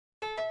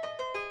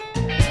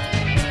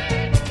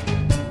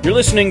You're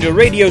listening to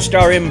Radio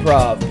Star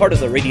Improv, part of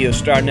the Radio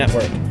Star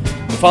Network.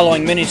 The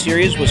following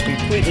miniseries was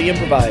completely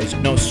improvised.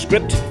 No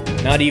script,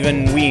 not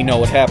even we know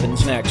what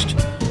happens next.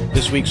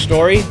 This week's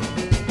story,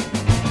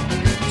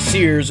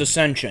 Sears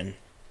Ascension.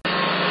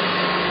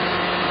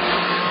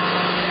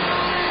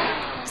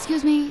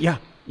 Excuse me? Yeah.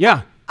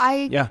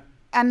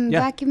 I'm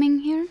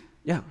vacuuming here?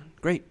 Yeah,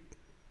 great.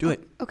 Do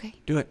it. Okay.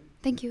 Do it.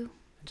 Thank you.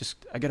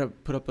 I gotta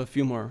put up a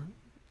few more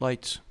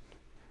lights.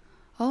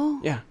 Oh.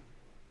 Yeah.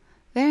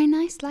 Very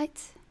nice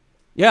lights.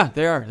 Yeah,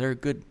 they are. They're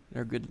good.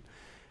 I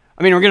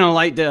mean, we're gonna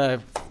light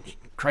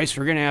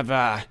we're gonna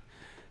have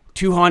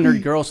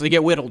 200 girls, so they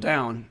get whittled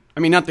down.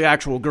 I mean, not the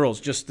actual girls,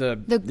 just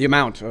the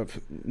amount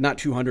of, not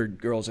 200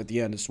 girls at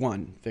the end. It's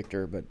one,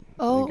 Victor, but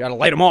we gotta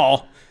light them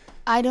all.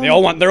 They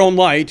all want their own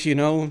light, you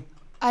know.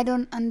 I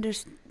don't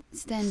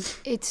understand.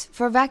 It's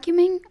for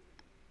vacuuming?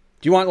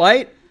 Do you want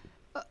light?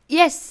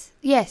 Yes.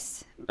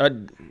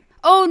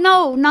 Oh,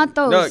 no, not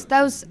those. No.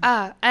 Those,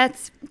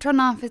 that's, turn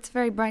off. It's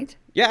very bright.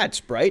 Yeah, it's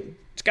bright.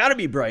 It's gotta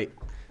be bright.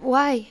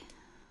 Why?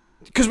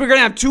 Because we're gonna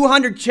have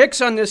 200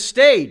 chicks on this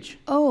stage.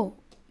 Oh,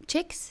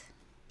 chicks?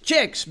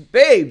 Chicks,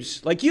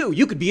 babes, like you.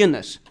 You could be in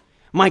this.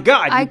 My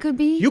God. I could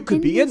be You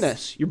could be in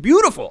this. You're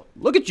beautiful.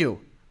 Look at you.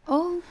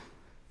 Oh,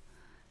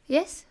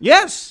 yes?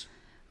 Yes.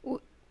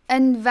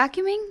 And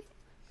vacuuming?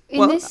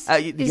 You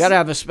gotta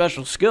have a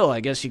special skill. I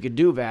guess you could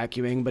do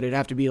vacuuming, but it'd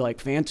have to be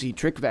like fancy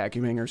trick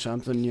vacuuming or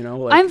something, you know?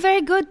 Like I'm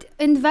very good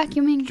in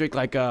vacuuming. trick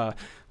like a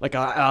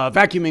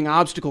vacuuming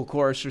obstacle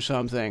course or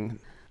something.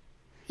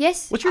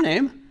 Yes. What's your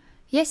name?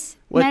 Yes,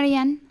 What?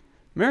 Marianne.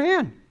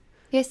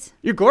 Yes.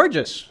 You're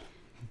gorgeous.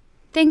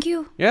 Thank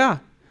you. Yeah.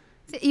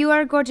 You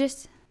are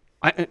gorgeous.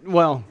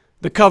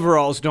 The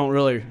coveralls don't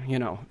really,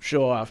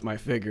 show off my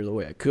figure the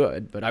way I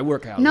could, but I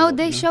work out. No,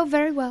 they show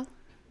very well.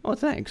 Oh,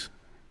 thanks.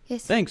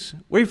 Yes. Thanks.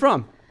 Where are you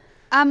from?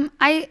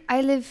 I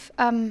live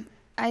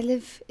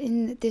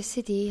in the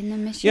city, in the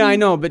mission. Yeah, I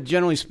know, but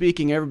generally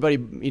speaking, everybody,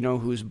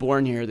 who's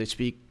born here, they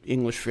speak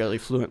English fairly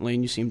fluently,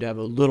 and you seem to have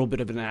a little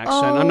bit of an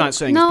accent. I'm not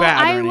saying it's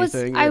bad or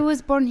anything. I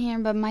was born here,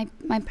 but my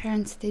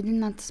parents, they did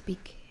not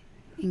speak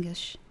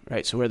English.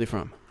 Right, so where are they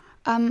from?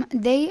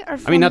 They are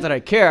from... I mean, not that I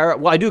care.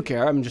 Well, I do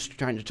care. I'm just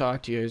trying to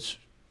talk to you. It's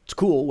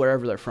cool,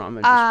 wherever they're from.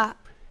 I'm just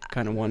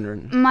kind of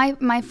wondering.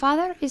 My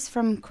father is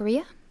from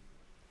Korea.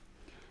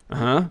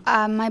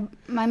 Uh-huh.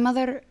 My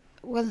mother,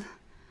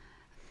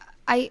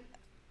 I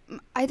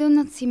do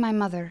not see my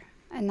mother,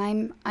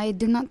 and I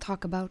do not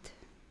talk about.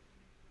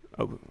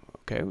 Oh,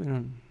 okay.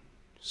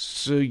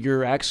 So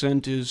your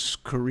accent is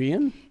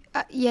Korean?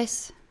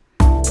 Yes.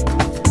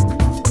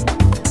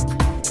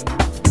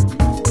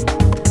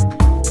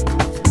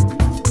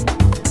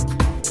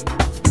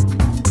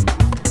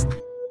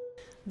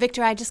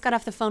 Victor, I just got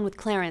off the phone with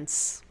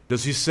Clarence.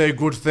 Does he say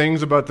good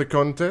things about the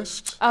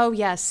contest? Oh,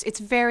 yes. It's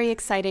very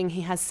exciting.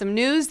 He has some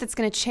news that's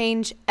going to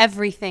change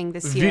everything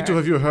this year. Vito,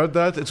 have you heard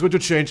that? It's going to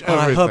change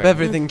everything. I hope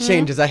everything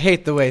changes. I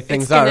hate the way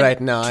things are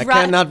right now. I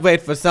cannot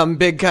wait for some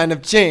big kind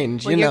of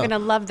change, Well, you're going to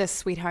love this,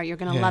 sweetheart. You're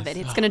going to love it.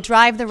 It's going to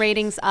drive the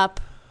ratings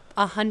up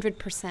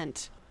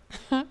 100%.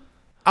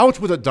 Out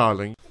with it,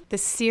 darling. The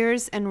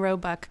Sears and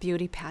Roebuck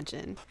beauty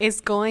pageant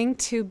is going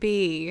to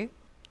be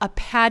a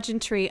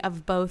pageantry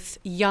of both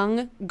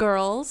young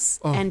girls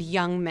and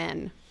young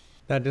men.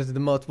 That is the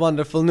most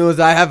wonderful news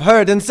I have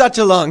heard in such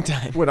a long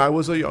time. When I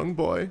was a young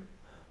boy,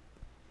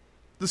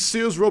 the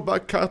Sears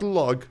Roebuck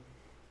catalog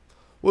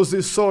was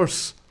the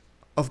source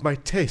of my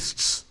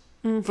tastes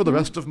for the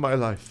rest of my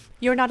life.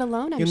 You're not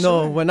alone, I'm sure. You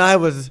know, when I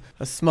was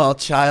a small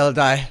child,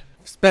 I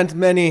spent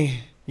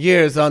many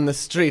years on the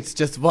streets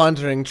just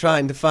wandering,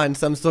 trying to find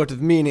some sort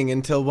of meaning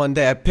until one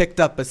day I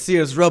picked up a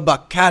Sears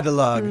Roebuck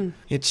catalog.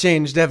 It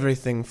changed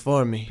everything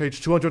for me.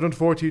 Page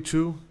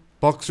 242,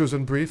 boxers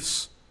and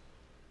briefs.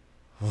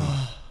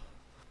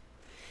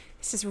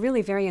 This is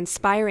really very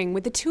inspiring.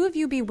 Would the two of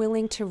you be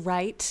willing to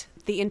write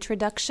the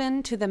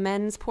introduction to the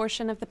men's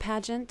portion of the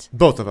pageant?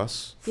 Both of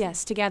us.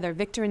 Yes, together,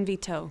 Victor and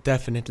Vito.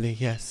 Definitely,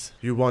 yes.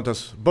 You want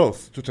us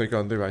both to take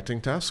on the writing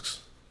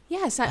tasks?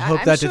 Yes, I hope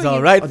I'm that sure is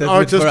all right. An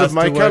artist of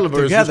my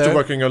caliber is used to together.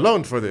 working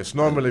alone for this.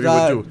 Normally we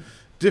would do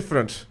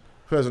different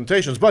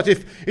presentations. But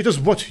if it is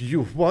what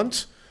you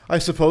want, I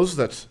suppose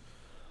that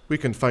we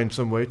can find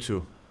some way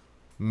to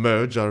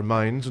merge our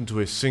minds into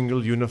a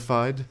single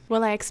unified...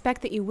 Well, I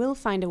expect that you will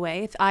find a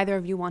way. If either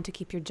of you want to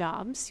keep your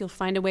jobs, you'll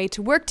find a way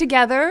to work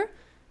together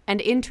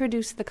and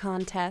introduce the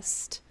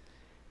contest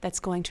that's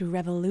going to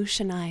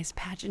revolutionize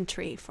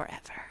pageantry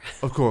forever.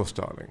 Of course,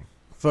 darling.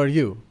 For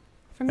you.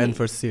 For me. And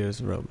for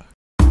Sears Roebuck.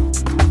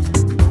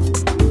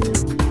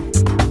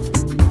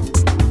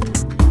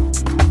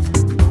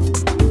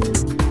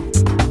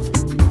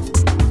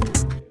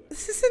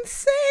 This is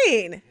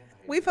insane.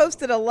 We've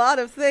hosted a lot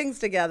of things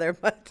together,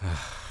 but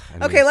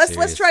okay,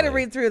 let's try to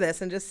read through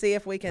this and just see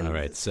if we can. All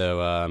right,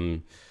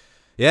 so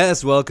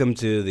yes, welcome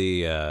to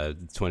the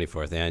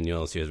 24th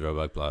annual Sears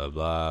Roebuck, blah blah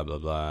blah blah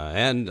blah,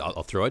 and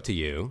I'll throw it to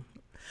you.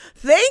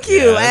 Thank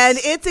you. Yes.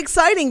 And it's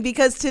exciting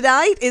because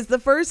tonight is the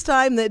first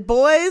time that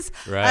boys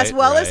as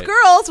well as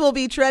girls will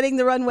be treading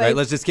the runway. Right,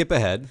 let's just skip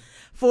ahead.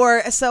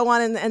 For so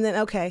on and then,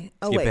 okay.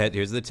 Oh, skip wait. ahead.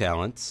 Here's the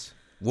talents.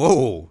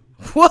 Whoa.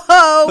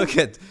 Look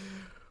at,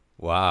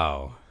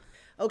 wow.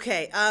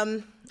 Okay,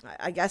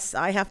 I guess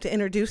I have to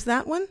introduce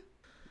that one.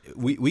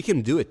 We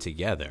can do it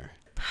together.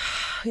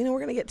 You know, we're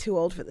going to get too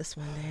old for this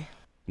one day.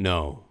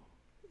 No.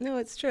 No,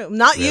 it's true.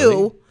 Not Really?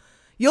 you.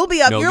 You'll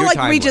be up. No, you're you're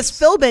like Regis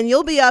Philbin.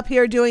 You'll be up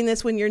here doing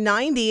this when you're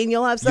 90, and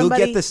you'll have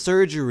somebody. You'll get the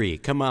surgery.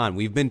 Come on.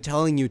 We've been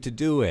telling you to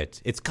do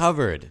it. It's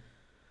covered.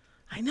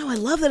 I know. I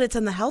love that it's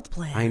on the health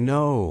plan. I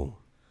know.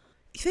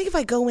 You think if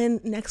I go in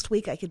next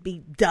week, I could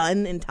be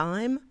done in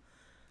time?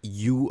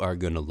 You are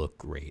going to look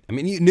great. I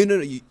mean,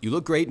 you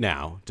look great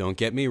now. Don't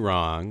get me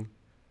wrong.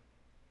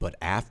 But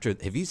after,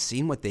 have you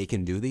seen what they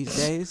can do these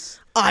days?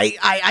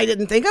 I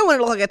didn't think I wanted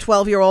to look like a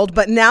 12-year-old,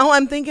 but now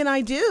I'm thinking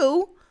I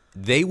do.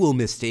 They will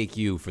mistake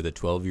you for the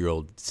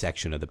 12-year-old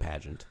section of the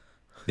pageant.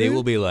 They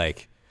will be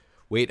like,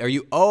 wait, are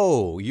you?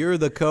 Oh, you're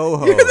the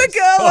co-host. You're the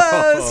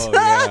co-host.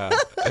 Oh,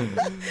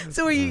 yeah.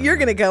 So you're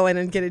going to go in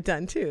and get it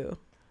done too,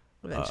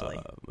 eventually.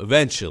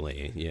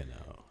 Eventually, you know.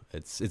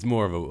 It's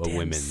more of a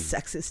women's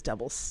sexist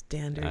double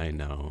standard. I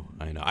know.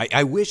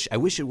 I wish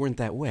it weren't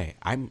that way.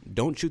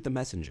 Don't shoot the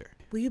messenger.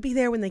 Will you be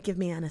there when they give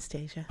me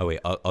anesthesia? Oh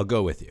wait, I'll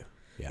go with you.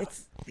 Yeah.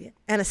 It's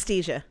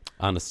anesthesia.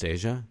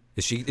 Anastasia?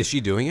 Is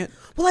she doing it?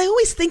 Well, I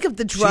always think of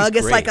the drug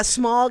She's as like great. a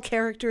small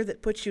character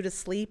that puts you to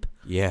sleep.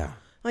 Yeah.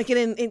 Like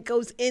it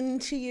goes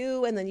into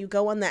you, and then you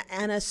go on the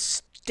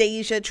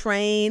Anastasia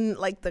train,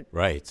 like the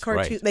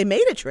cartoon. Right. They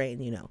made a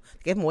train, you know.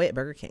 They gave them away at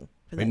Burger King.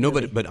 Right, no,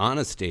 but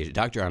Anastasia,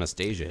 Dr.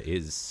 Anastasia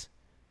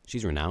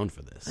she's renowned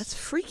for this. That's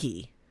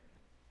freaky.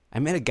 I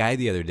met a guy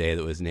the other day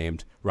that was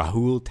named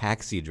Rahul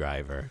Taxi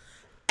Driver.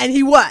 And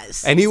he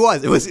was.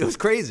 It was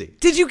crazy.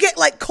 Did you get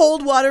like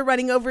cold water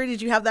running over?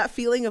 Did you have that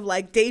feeling of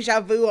like deja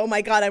vu? Oh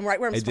my God, I'm right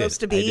where I'm supposed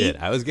to be. I did.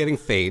 I was getting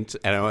faint,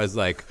 and I was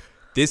like,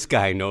 this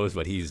guy knows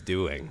what he's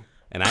doing.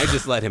 And I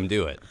just let him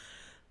do it.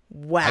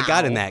 Wow. I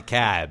got in that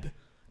cab.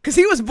 Because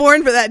he was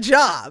born for that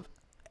job.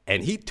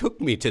 And he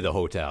took me to the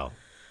hotel.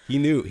 He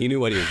knew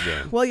what he was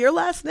doing. Well, your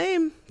last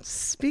name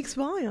speaks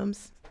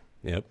volumes.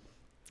 Yep.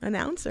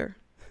 Announcer.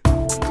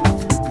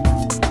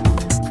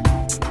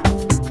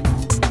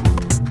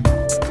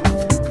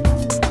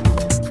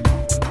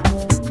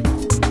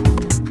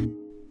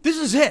 This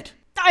is it.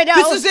 I know.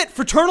 This is it.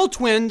 Fraternal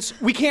twins.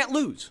 We can't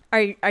lose.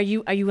 Are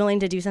you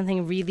willing to do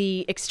something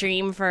really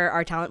extreme for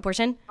our talent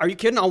portion? Are you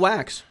kidding? I'll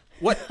wax.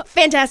 What?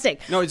 Fantastic.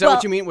 No, is that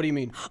what you mean? What do you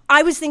mean?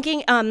 I was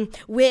thinking,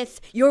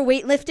 with your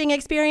weightlifting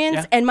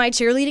experience and my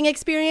cheerleading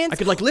experience, I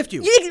could like lift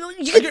you.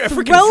 You could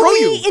throw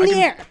me in the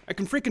air. I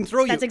can freaking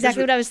throw you. That's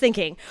exactly what I was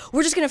thinking.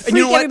 We're just gonna freak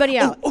everybody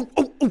out.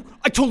 Oh!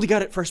 I totally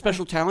got it for a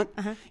special talent.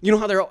 You know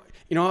how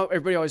how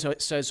everybody always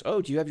says,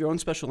 "Oh, do you have your own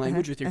special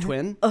language with your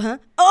twin?" Oh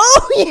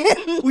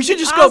yeah. We should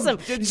just awesome.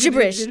 go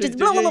Gibberish. Just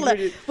blah, blah, blah,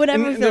 blah.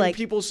 Whatever we feel like.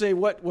 People say,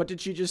 "What did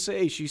she just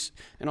say?"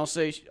 And I'll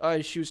say,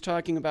 "She was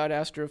talking about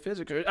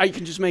astrophysics." Or I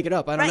can just make it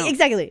up. I don't know.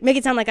 Exactly. Make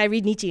it sound like I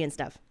read Nietzsche and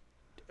stuff.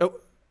 Oh,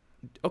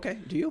 okay.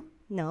 Do you?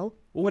 No.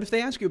 Well, what if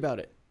they ask you about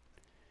it?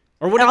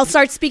 Or I'll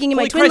start speaking in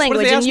my twin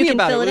language, and you can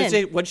fill it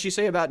in. What did she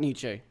say about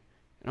Nietzsche? And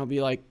I'll be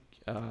like,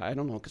 I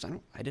don't know, because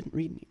I didn't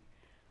read Nietzsche.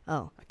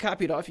 Oh. I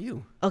copied off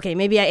you. Okay,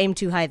 maybe I aim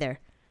too high there.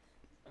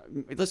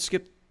 Let's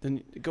skip.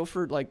 Then go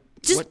for like.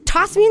 Just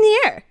toss me in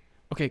the air.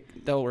 Okay,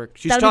 that'll work.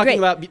 She's That'll talking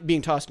about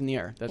being tossed in the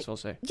air. That's what I'll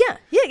say. Yeah,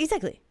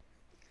 exactly.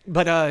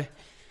 But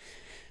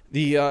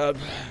the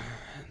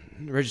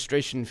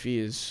registration fee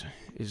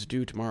is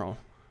due tomorrow.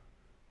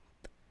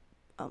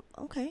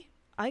 Okay.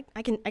 I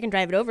can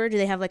drive it over. Do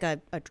they have like a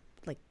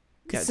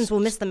since we'll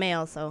miss the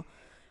mail, so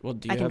well,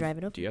 I can drive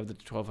it over. Do you have the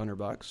 $1,200?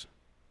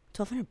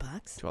 $1,200?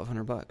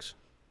 $1,200.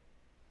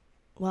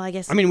 Well, I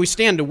guess. I mean, we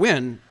stand to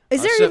win.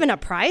 Is there even a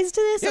prize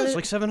to this? Yeah, it's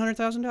like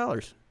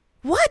 $700,000.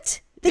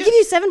 What? They give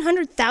you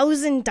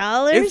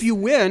 $700,000? If you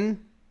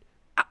win.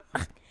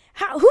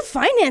 Who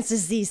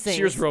finances these things?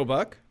 Sears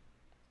Roebuck.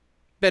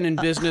 Been in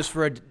business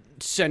for a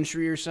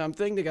century or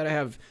something. They got to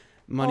have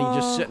money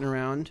just sitting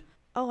around.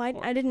 Oh,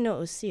 I didn't know it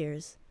was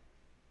Sears.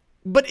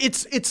 But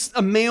it's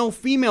a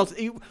male-female.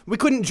 We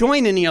couldn't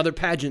join any other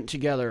pageant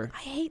together. I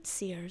hate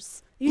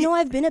Sears. You know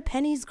I've been a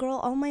Penny's girl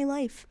all my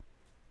life.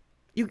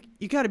 You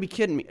got to be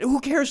kidding me. Who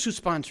cares who's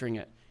sponsoring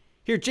it?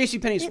 Here,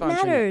 JCPenney's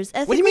sponsoring it. Matters.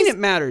 What do you mean it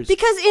matters?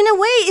 Because in a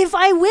way, if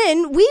I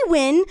win, we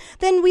win,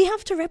 then we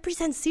have to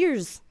represent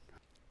Sears.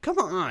 Come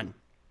on.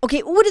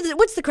 Okay,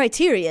 what's the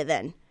criteria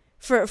then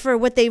for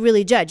what they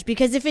really judge?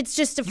 Because if it's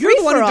just a free-for-all...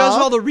 You're the one who does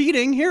all the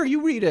reading. Here,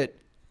 you read it.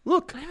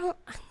 Look.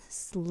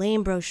 This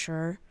lame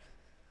brochure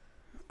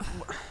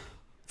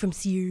from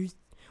Sears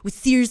with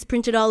Sears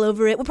printed all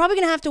over it. We're probably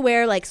going to have to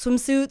wear like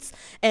swimsuits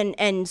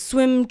and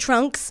swim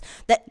trunks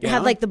that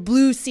have like the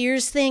blue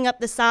Sears thing up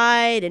the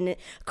side and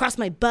across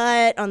my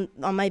butt on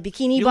my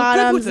bikini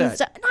bottoms and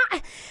stuff. No,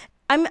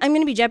 I'm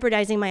going to be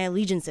jeopardizing my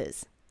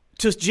allegiances.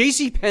 To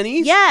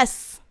JCPenney's?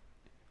 Yes.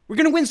 We're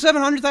going to win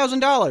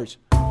 $700,000.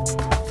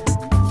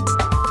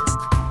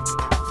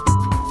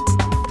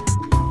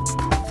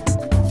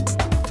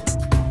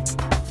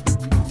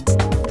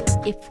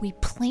 if we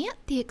plant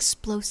the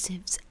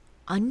explosives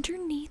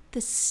underneath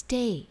the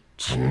stage.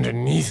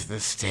 Underneath the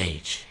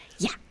stage?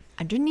 Yeah,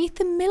 underneath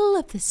the middle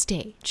of the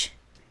stage.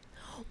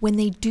 When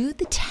they do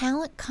the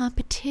talent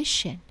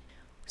competition.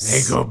 They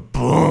go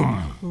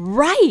boom.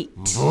 Right.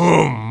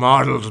 Boom,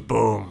 models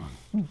boom.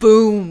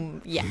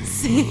 Boom,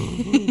 yes.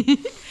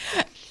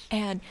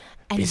 and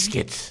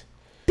biscuits.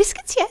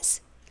 Biscuits, yes.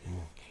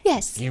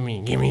 Yes. Give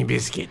me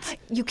biscuits.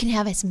 You can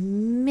have as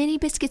many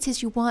biscuits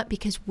as you want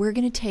because we're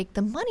going to take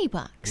the money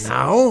box.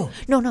 Now?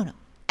 No.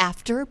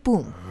 After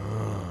boom.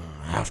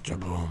 After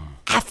boom.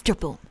 After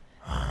boom.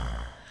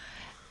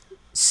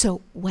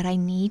 So what I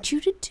need you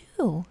to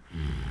do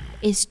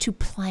is to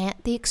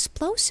plant the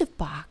explosive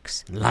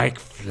box. Like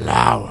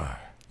flour.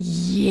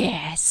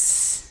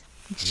 Yes.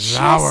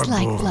 Flour Just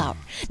like boom. flour.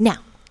 Now,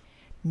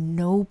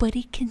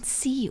 nobody can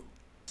see you.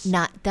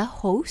 Not the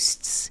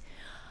hosts.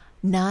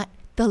 Not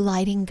the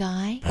lighting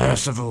guy.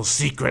 Percival's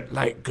secret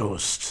light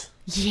ghost.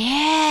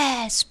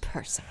 Yes,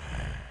 Percival.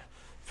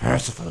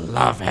 Percival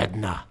love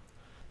Edna.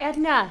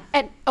 Edna.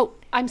 Oh,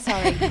 I'm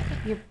sorry.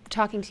 You're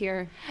talking to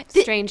your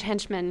strange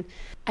henchman.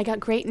 I got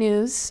great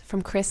news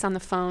from Chris on the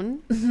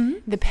phone. Mm-hmm.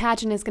 The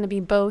pageant is going to be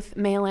both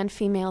male and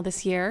female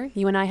this year.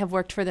 You and I have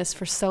worked for this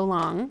for so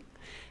long.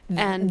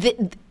 And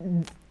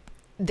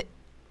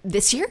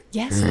this year?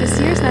 Yes, this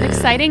year. Isn't that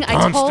exciting?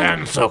 Don't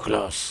stand so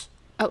close.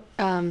 Oh,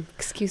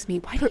 excuse me.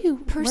 Why do you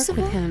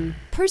Percival? work with him?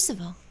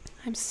 Percival.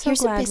 I'm so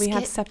Here's a glad we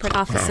have biscuit. separate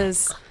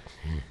offices.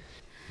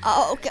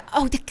 Oh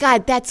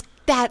God, that's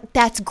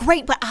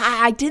great, but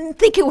I didn't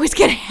think it was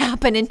going to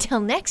happen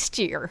until next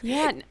year.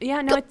 Yeah,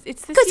 no,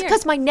 it's this year.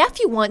 Because my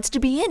nephew wants to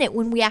be in it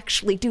when we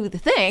actually do the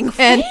thing.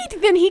 Great,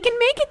 then he can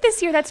make it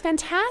this year. That's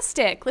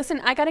fantastic.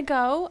 Listen, I gotta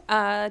go.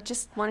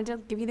 Just wanted to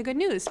give you the good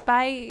news.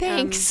 Bye.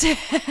 Thanks.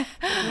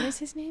 What is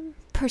his name?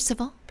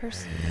 Percival.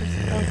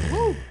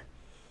 Percival.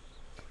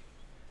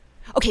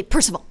 Okay,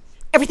 Percival.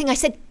 Everything I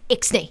said,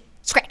 ixnay.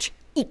 Scratch.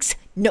 Eeks.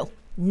 No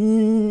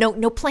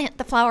plant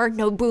the flower,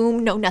 no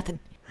boom, no nothing.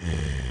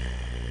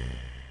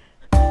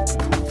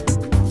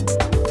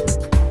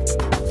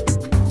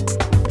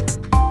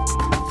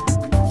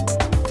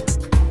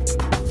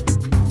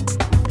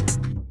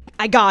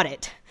 I got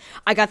it.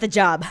 I got the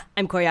job.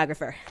 I'm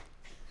choreographer.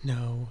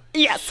 No.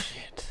 Yes.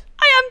 Shit.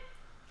 I am.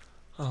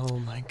 Oh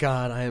my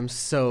God, I am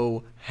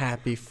so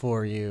happy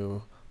for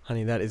you.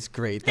 Honey, that is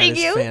great. Thank That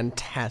is you.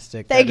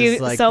 fantastic. Thank That you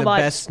is like so the much.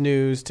 best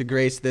news to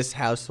grace this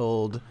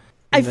household.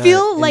 I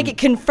feel like it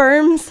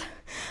confirms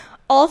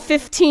all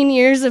 15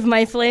 years of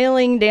my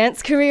flailing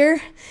dance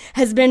career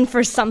has been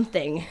for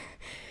something.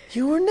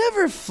 You were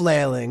never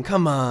flailing.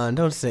 Come on,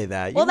 don't say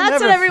that. Well, You were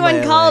that's what never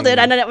everyone called it.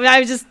 flailing.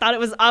 I just thought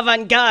it was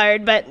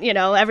avant-garde, but,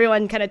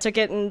 everyone kind of took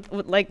it and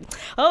like,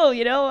 oh,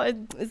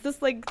 is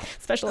this like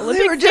Special They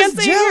Olympics were just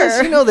dancing?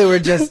 jealous. or- They were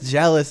just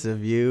jealous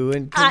of you.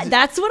 And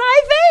That's what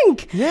I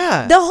think.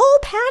 Yeah. The whole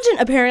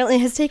pageant apparently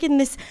has taken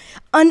this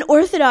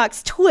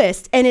unorthodox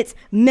twist, and it's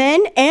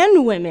men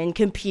and women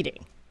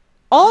competing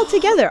all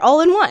together, all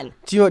in one.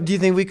 do you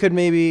think we could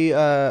maybe?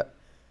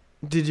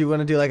 Did you want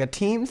to do like a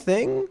team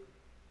thing?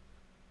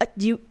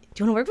 Do you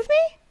want to work with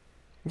me?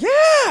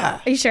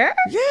 Yeah. Are you sure?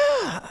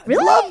 Yeah.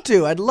 Really? I'd love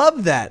to. I'd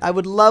love that. I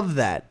would love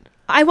that.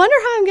 I wonder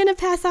how I'm going to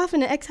pass off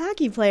an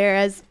ex-hockey player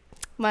as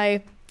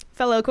my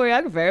fellow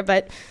choreographer,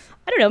 but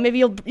I don't know. Maybe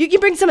you can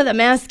bring some of the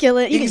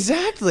masculine.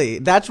 Exactly.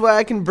 That's why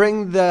I can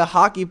bring the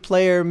hockey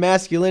player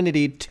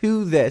masculinity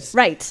to this.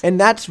 Right. And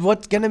that's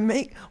what's going to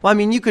make... Well, I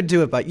mean, you could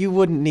do it, but you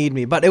wouldn't need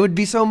me. But it would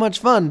be so much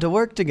fun to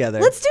work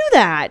together. Let's do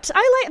that.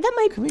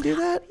 Can we do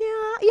that? Yeah,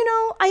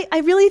 I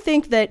really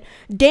think that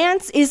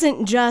dance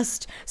isn't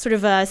just sort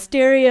of a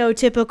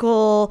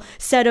stereotypical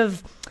set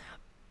of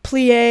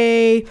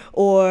plie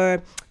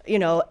or,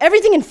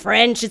 everything in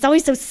French. It's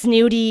always so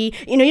snooty.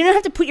 You don't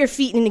have to put your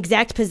feet in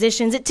exact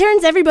positions. It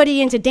turns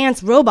everybody into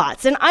dance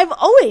robots. And I've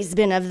always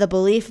been of the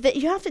belief that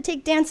you have to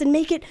take dance and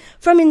make it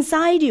from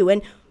inside you.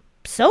 And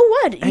so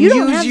what? And you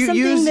don't have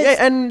something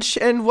that's...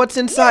 and what's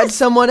inside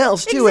someone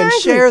else, too, and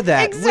exactly, share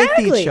that with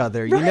exactly, each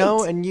other,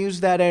 right. and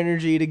use that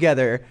energy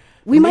together.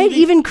 We might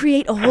even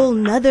create a whole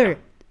nother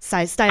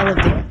style of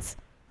dance.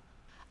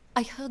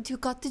 I heard you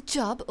got the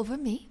job over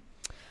me.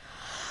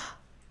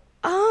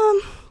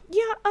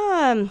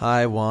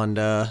 Hi,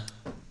 Wanda.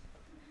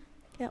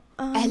 Yeah.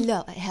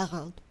 Hello,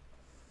 Harold.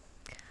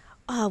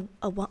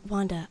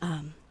 Wanda.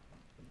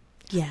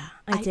 Yeah,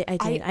 I did.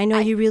 I know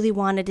you really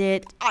wanted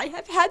it. I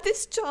have had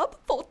this job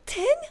for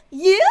 10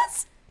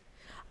 years.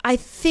 I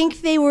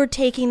think they were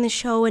taking the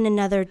show in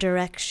another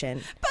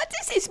direction. But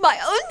this is my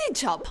only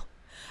job.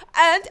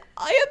 And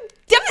I am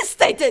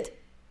devastated.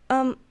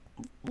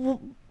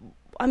 Well,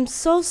 I'm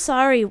so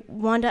sorry,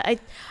 Wanda. I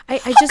How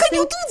just can think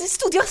you do this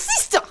to your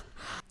sister?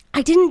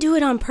 I didn't do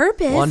it on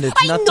purpose. Wanda,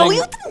 it's I know nothing-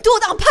 you didn't do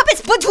it on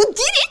purpose, but you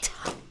did it.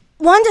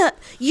 Wanda,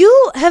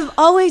 you have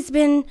always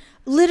been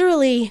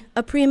literally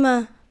a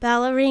prima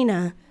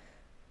ballerina.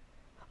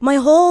 My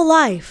whole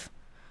life.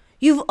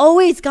 You've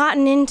always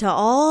gotten into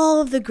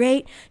all of the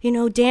great,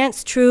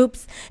 dance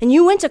troupes. And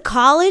you went to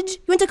college?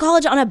 You went to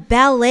college on a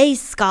ballet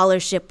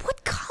scholarship.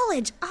 What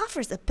college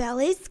offers a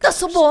ballet scholarship? The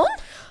Sorbonne?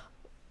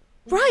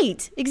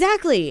 Right,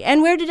 exactly.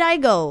 And where did I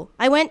go?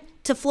 I went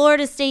to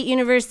Florida State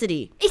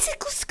University. Is it a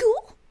good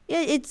school?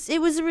 Yeah,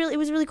 it was a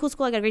really cool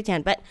school. I got a great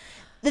tan. But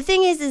the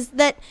thing is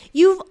that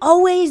you've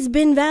always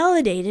been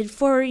validated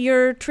for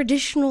your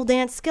traditional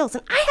dance skills.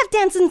 And I have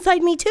dance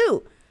inside me,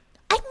 too.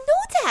 I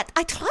know that.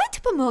 I tried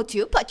to promote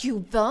you, but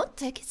you won't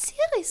take it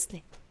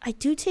seriously. I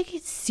do take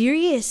it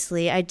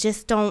seriously. I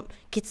just don't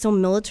get so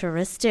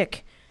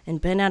militaristic and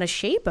bent out of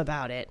shape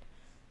about it.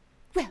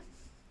 Well,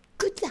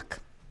 good luck.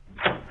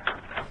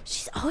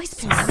 She's always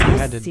been I so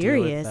had to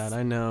serious. deal with that.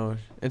 I know.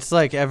 It's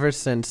like ever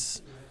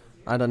since,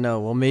 I don't know,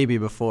 well, maybe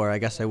before, I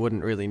guess I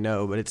wouldn't really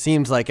know, but it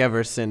seems like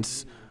ever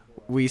since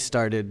we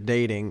started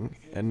dating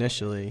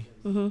initially,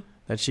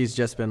 that she's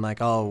just been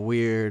like all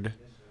weird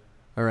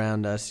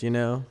around us,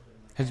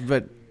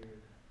 But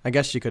I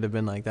guess she could have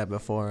been like that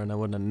before and I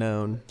wouldn't have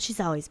known. She's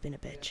always been a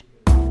bitch.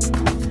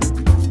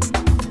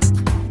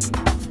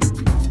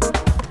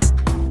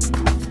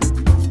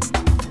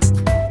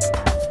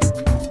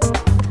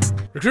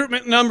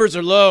 Recruitment numbers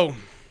are low.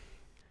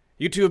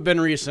 You two have been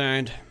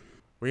reassigned.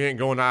 We ain't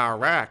going to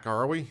Iraq,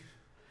 are we?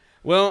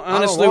 Well,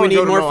 honestly, we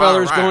need more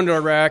fellers going to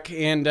Iraq,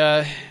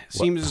 and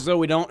seems as though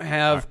we don't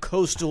have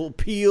coastal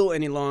appeal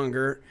any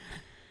longer.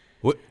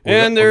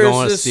 And there's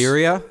going to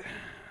Syria?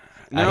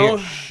 No. I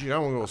want to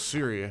go to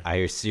Syria. I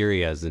hear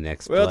Syria is the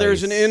next Well,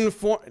 place. there's an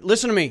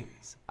Listen to me.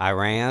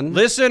 Iran?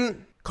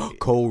 Listen.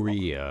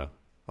 Korea.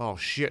 Oh,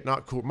 shit,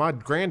 not cool. My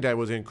granddad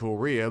was in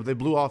Korea. They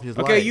blew off his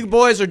leg. Okay, you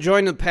boys are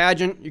joining the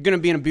pageant. You're going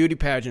to be in a beauty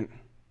pageant.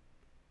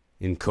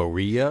 In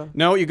Korea?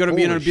 No, you're going to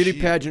be in a beauty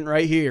pageant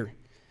right here.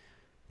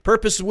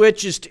 Purpose of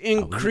which is to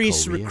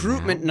increase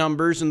recruitment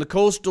numbers in the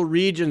coastal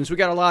regions. We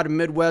got a lot of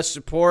Midwest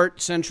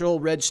support, Central,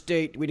 Red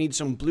State. We need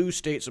some Blue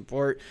State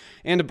support.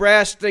 And the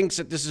brass thinks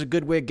that this is a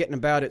good way of getting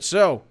about it.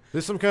 So,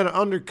 this some kind of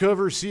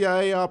undercover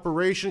CIA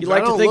operation? You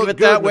like to think of it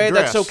that way?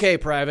 That's okay,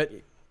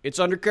 Private. It's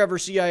undercover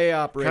CIA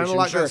operation. Kind of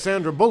like that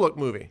Sandra Bullock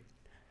movie.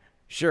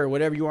 Sure,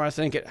 whatever you want to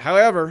think it.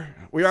 However,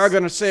 we are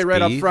going to say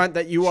right up front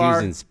that you are...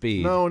 She's in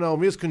Speed. No,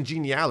 Miss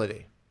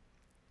Congeniality.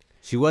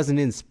 She wasn't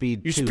in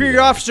Speed Your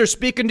superior officer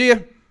speaking to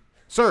you?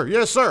 Sir,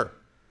 yes, sir.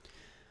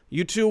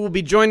 You two will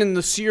be joining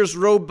the Sears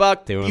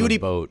Roebuck They were Beauty... on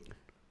a boat.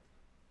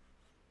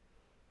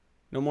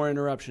 No more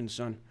interruptions,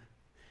 son.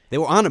 They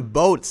were on a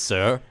boat,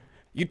 sir.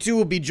 You two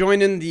will be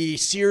joining the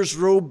Sears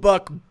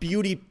Roebuck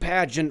Beauty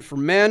Pageant for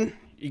men.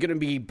 You're going to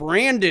be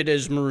branded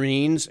as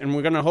Marines, and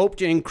we're going to hope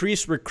to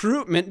increase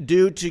recruitment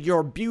due to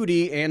your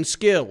beauty and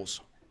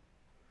skills.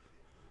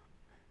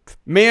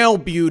 Male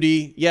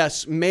beauty,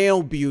 yes,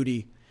 male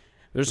beauty.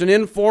 There's an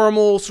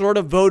informal sort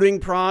of voting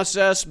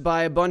process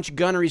by a bunch of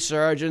gunnery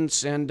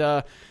sergeants, and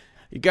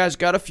you guys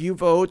got a few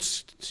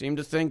votes. Seem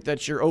to think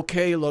that you're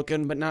okay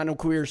looking, but not in a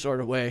queer sort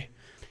of way.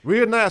 We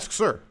didn't ask,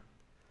 sir.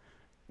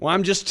 Well,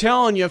 I'm just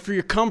telling you for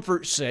your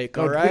comfort's sake,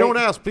 all right? We don't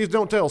ask. Please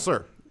don't tell,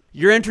 sir.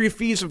 Your entry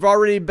fees have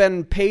already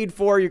been paid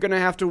for. You're going to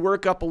have to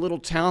work up a little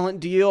talent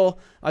deal.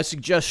 I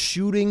suggest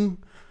shooting,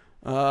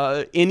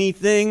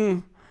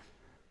 anything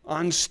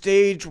on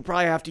stage. We'll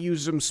probably have to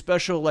use some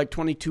special,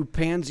 22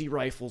 Pansy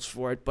rifles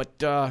for it.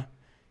 But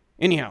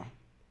anyhow.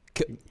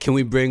 Can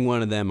we bring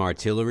one of them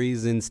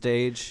artilleries in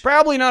stage?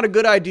 Probably not a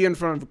good idea in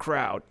front of a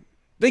crowd.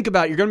 Think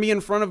about it. You're going to be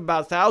in front of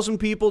about 1,000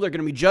 people. They're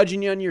going to be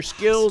judging you on your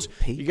skills.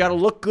 You got to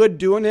look good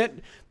doing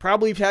it.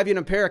 Probably have you in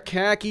a pair of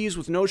khakis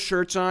with no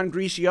shirts on,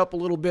 grease you up a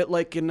little bit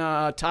like in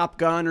Top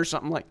Gun or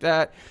something like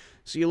that.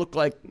 So you look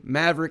like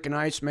Maverick and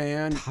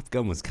Iceman. Top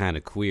Gun was kind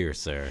of queer,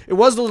 sir. It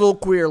was a little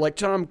queer, like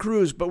Tom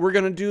Cruise, but we're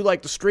going to do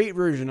the straight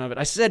version of it.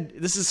 I said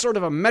this is sort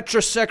of a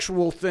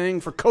metrosexual thing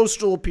for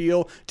coastal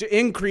appeal to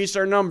increase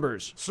our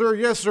numbers. Sir,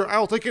 yes, sir.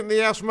 I'll take it in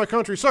the ass for my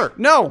country, sir.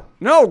 No,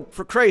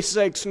 for Christ's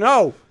sakes,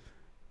 no.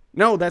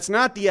 No, that's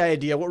not the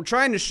idea. What we're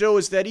trying to show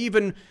is that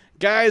even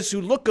guys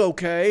who look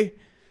okay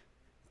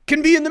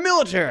can be in the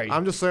military.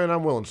 I'm just saying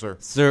I'm willing, sir.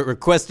 Sir,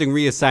 requesting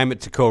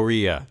reassignment to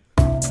Korea.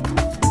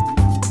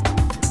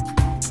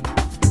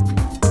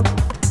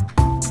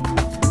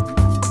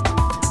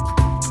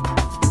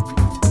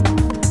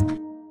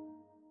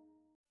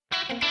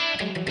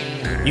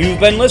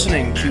 You've been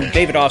listening to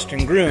David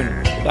Austin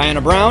Gruen,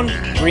 Diana Brown,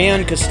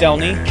 Brianne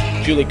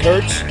Kostelny, Julie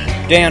Kurtz,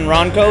 Dan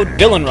Ronco,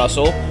 Dylan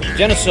Russell,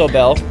 Jenna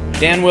Sobel,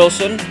 Dan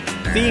Wilson,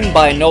 theme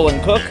by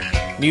Nolan Cook,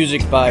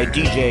 music by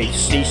DJ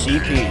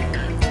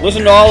CCP.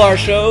 Listen to all our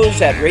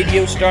shows at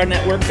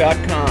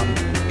RadiostarNetwork.com.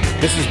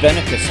 This has been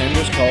a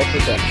Cassandra's Call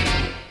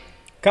production.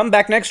 Come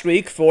back next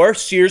week for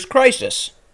Sears Crisis.